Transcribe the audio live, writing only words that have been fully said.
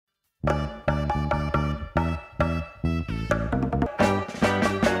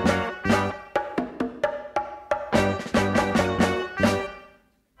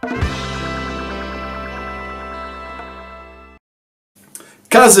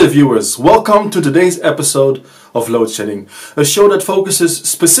Kaze viewers, welcome to today's episode of Load Shedding, a show that focuses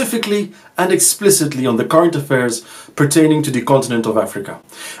specifically and explicitly on the current affairs pertaining to the continent of Africa.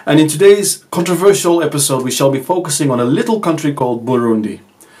 And in today's controversial episode, we shall be focusing on a little country called Burundi.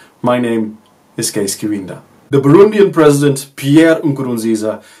 My name is Kees Kiwinda. The Burundian president, Pierre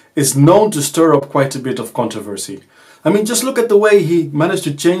Nkurunziza, is known to stir up quite a bit of controversy. I mean, just look at the way he managed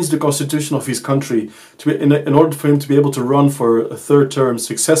to change the constitution of his country in order for him to be able to run for a third term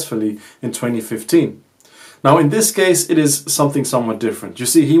successfully in 2015. Now, in this case, it is something somewhat different. You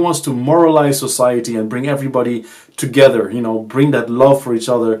see, he wants to moralize society and bring everybody together, bring that love for each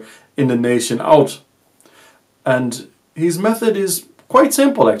other in the nation out. And his method is quite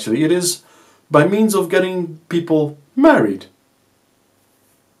simple, actually. It is by means of getting people married.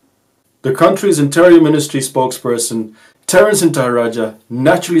 The country's Interior Ministry spokesperson, Terence Ntahiraja,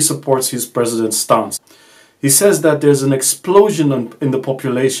 naturally supports his president's stance. He says that there's an explosion in the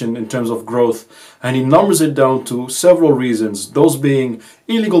population in terms of growth, and he numbers it down to several reasons, those being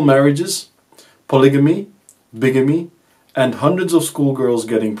illegal marriages, polygamy, bigamy, and hundreds of schoolgirls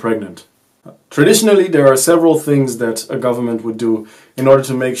getting pregnant. Traditionally, there are several things that a government would do in order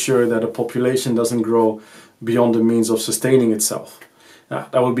to make sure that a population doesn't grow beyond the means of sustaining itself.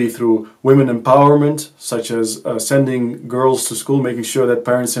 That would be through women empowerment, such as sending girls to school, making sure that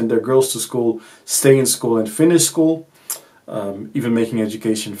parents send their girls to school, stay in school and finish school, even making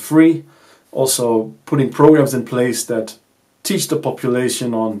education free. Also putting programs in place that teach the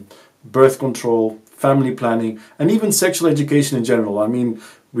population on birth control, family planning, and even sexual education in general. I mean,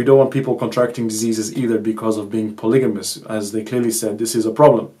 we don't want people contracting diseases either because of being polygamous. As they clearly said, this is a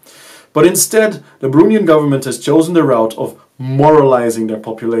problem. But instead, the Burundian government has chosen the route of moralizing their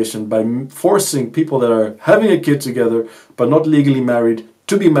population by forcing people that are having a kid together but not legally married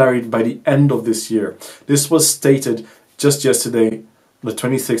to be married by the end of this year. This was stated just yesterday, the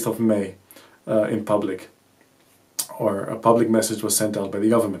 26th of May, in public, or a public message was sent out by the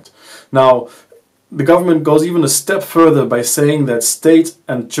government. Now, the government goes even a step further by saying that state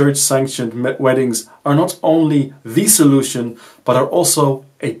and church-sanctioned weddings are not only the solution, but are also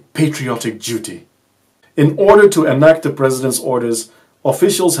a patriotic duty. In order to enact the president's orders,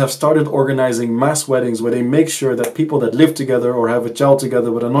 officials have started organizing mass weddings where they make sure that people that live together or have a child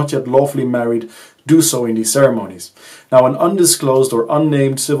together but are not yet lawfully married do so in these ceremonies. Now, an undisclosed or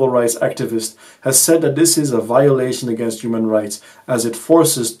unnamed civil rights activist has said that this is a violation against human rights, as it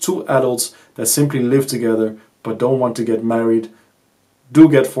forces two adults that simply live together but don't want to get married, do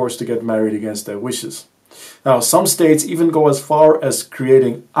get forced to get married against their wishes. Now, some states even go as far as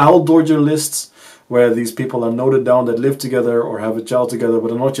creating outdoor lists where these people are noted down that live together or have a child together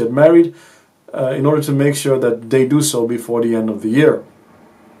but are not yet married, in order to make sure that they do so before the end of the year.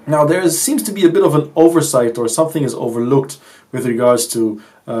 Now, there seems to be a bit of an oversight, or something is overlooked with regards to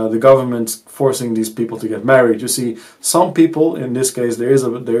the government forcing these people to get married. You see, some people, in this case, there is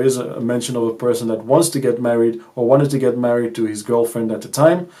a mention of a person that wants to get married or wanted to get married to his girlfriend at the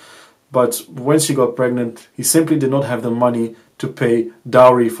time, but when she got pregnant, he simply did not have the money to pay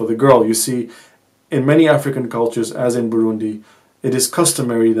dowry for the girl. You see, in many African cultures, as in Burundi, it is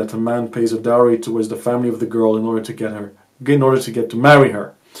customary that a man pays a dowry towards the family of the girl in order to get to marry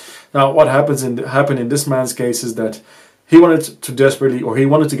her. Now, what happened in this man's case is that he wanted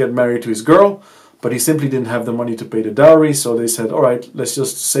to get married to his girl, but he simply didn't have the money to pay the dowry. So they said, all right, let's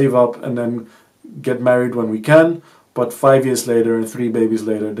just save up and then get married when we can. But 5 years later and 3 babies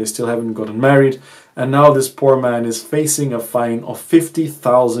later, they still haven't gotten married. And now this poor man is facing a fine of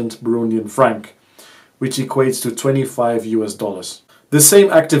 50,000 Burundian franc, which equates to $25 US. The same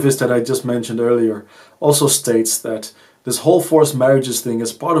activist that I just mentioned earlier also states that this whole forced marriages thing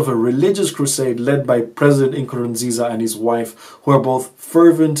is part of a religious crusade led by President Nkurunziza and his wife, who are both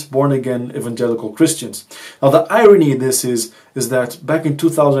fervent, born-again evangelical Christians. Now, the irony in this is that back in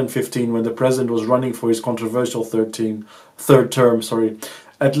 2015, when the president was running for his controversial third term,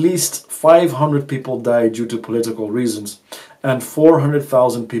 at least 500 people died due to political reasons, and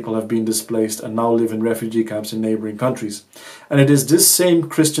 400,000 people have been displaced and now live in refugee camps in neighboring countries. And it is this same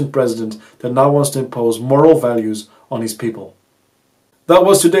Christian president that now wants to impose moral values on his people. That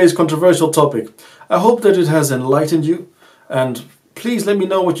was today's controversial topic. I hope that it has enlightened you, and please let me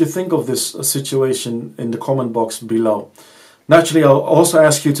know what you think of this situation in the comment box below. Naturally, I'll also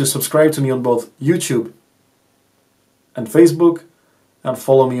ask you to subscribe to me on both YouTube and Facebook, and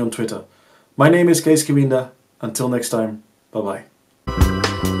follow me on Twitter. My name is Kees Kiwinda. Until next time, bye-bye.